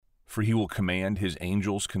For he will command his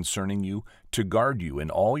angels concerning you to guard you in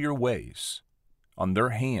all your ways. On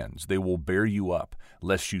their hands they will bear you up,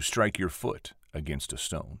 lest you strike your foot against a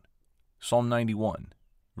stone. Psalm 91,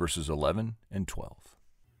 verses 11 and 12.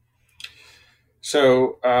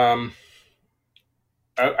 So I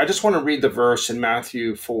just want to read the verse in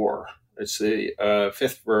Matthew 4. It's the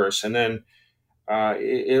fifth verse, and then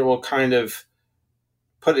it will kind of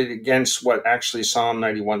put it against what actually Psalm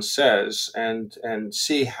 91 says, and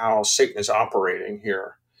see how Satan is operating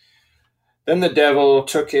here. Then the devil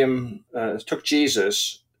took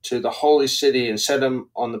Jesus to the holy city and set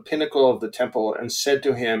him on the pinnacle of the temple and said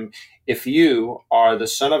to him, "If you are the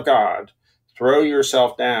Son of God, throw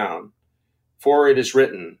yourself down, for it is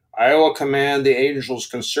written, I will command the angels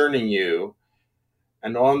concerning you,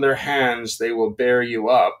 and on their hands they will bear you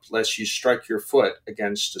up, lest you strike your foot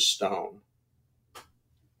against a stone."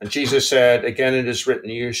 And Jesus said, "Again it is written,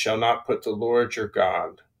 you shall not put the Lord your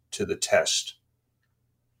God to the test."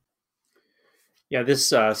 Yeah, this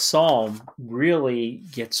psalm really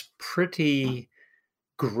gets pretty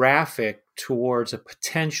graphic towards a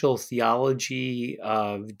potential theology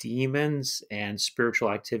of demons and spiritual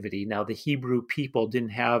activity. Now, the Hebrew people didn't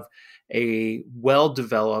have a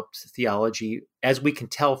well-developed theology, as we can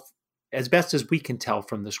tell, as best as we can tell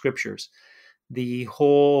from the scriptures. The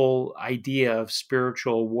whole idea of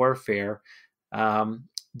spiritual warfare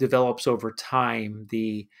develops over time.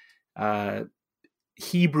 The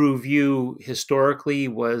Hebrew view historically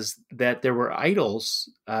was that there were idols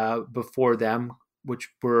before them, which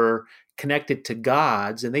were connected to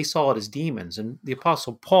gods, and they saw it as demons. And the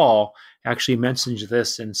Apostle Paul actually mentions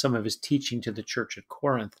this in some of his teaching to the church at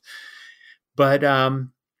Corinth. But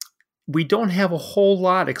we don't have a whole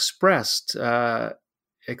lot expressed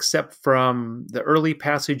except from the early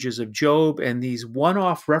passages of Job and these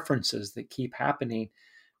one-off references that keep happening.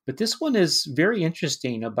 But this one is very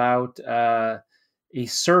interesting about a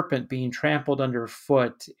serpent being trampled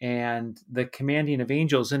underfoot and the commanding of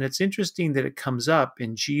angels. And it's interesting that it comes up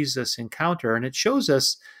in Jesus' encounter, and it shows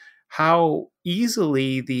us how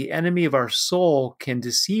easily the enemy of our soul can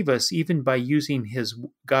deceive us even by using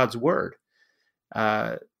God's word.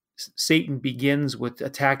 Satan begins with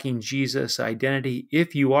attacking Jesus' identity,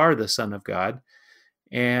 if you are the Son of God,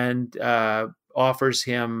 and offers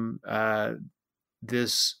him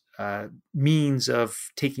this means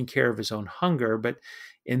of taking care of his own hunger. But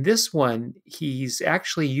in this one, he's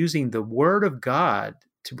actually using the word of God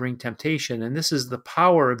to bring temptation. And this is the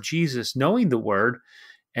power of Jesus knowing the word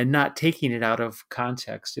and not taking it out of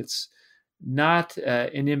context. It's not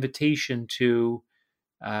an invitation to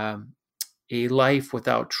a life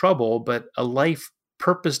without trouble, but a life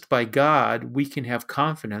purposed by God. We can have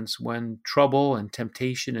confidence when trouble and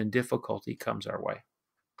temptation and difficulty comes our way.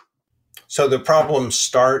 So the problem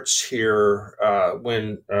starts here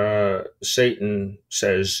when Satan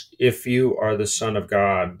says, "If you are the Son of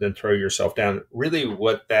God, then throw yourself down." Really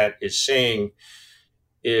what that is saying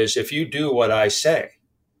is, if you do what I say.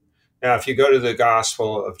 Now, if you go to the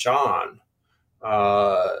Gospel of John,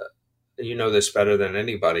 you know this better than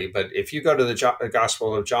anybody, but if you go to the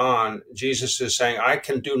Gospel of John, Jesus is saying, "I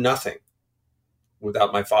can do nothing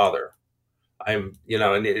without my Father." And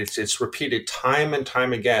it's repeated time and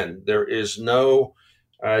time again. There is no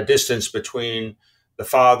distance between the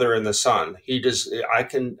Father and the Son. I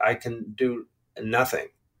can do nothing.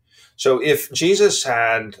 So if Jesus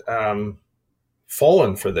had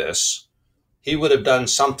fallen for this, he would have done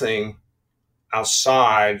something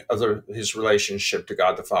outside of his relationship to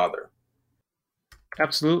God the Father.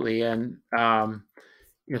 Absolutely. And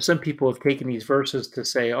some people have taken these verses to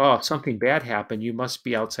say, oh, if something bad happened, you must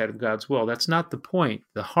be outside of God's will. That's not the point.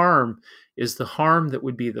 The harm is the harm that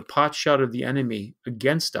would be the potshot of the enemy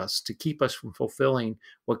against us to keep us from fulfilling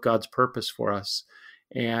what God's purpose for us.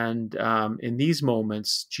 And in these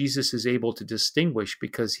moments, Jesus is able to distinguish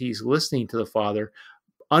because he's listening to the Father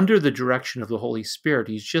under the direction of the Holy Spirit.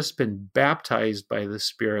 He's just been baptized by the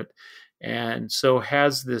Spirit, and so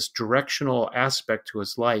has this directional aspect to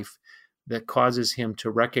his life that causes him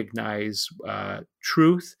to recognize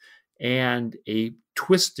truth and a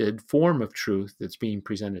twisted form of truth that's being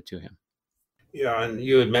presented to him. Yeah, and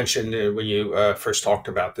you had mentioned when you first talked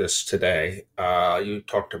about this today, you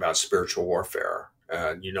talked about spiritual warfare.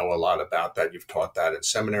 You know a lot about that. You've taught that in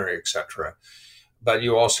seminary, etc. But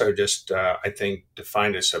you also just, I think,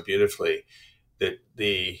 defined it so beautifully that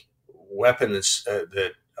the weapons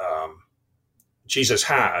that Jesus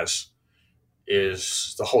has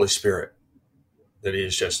is the Holy Spirit. That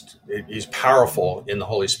he's powerful in the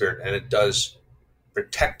Holy Spirit, and it does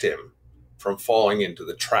protect him from falling into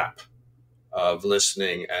the trap of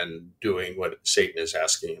listening and doing what Satan is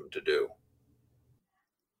asking him to do.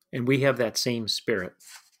 And we have that same spirit.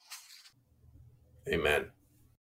 Amen.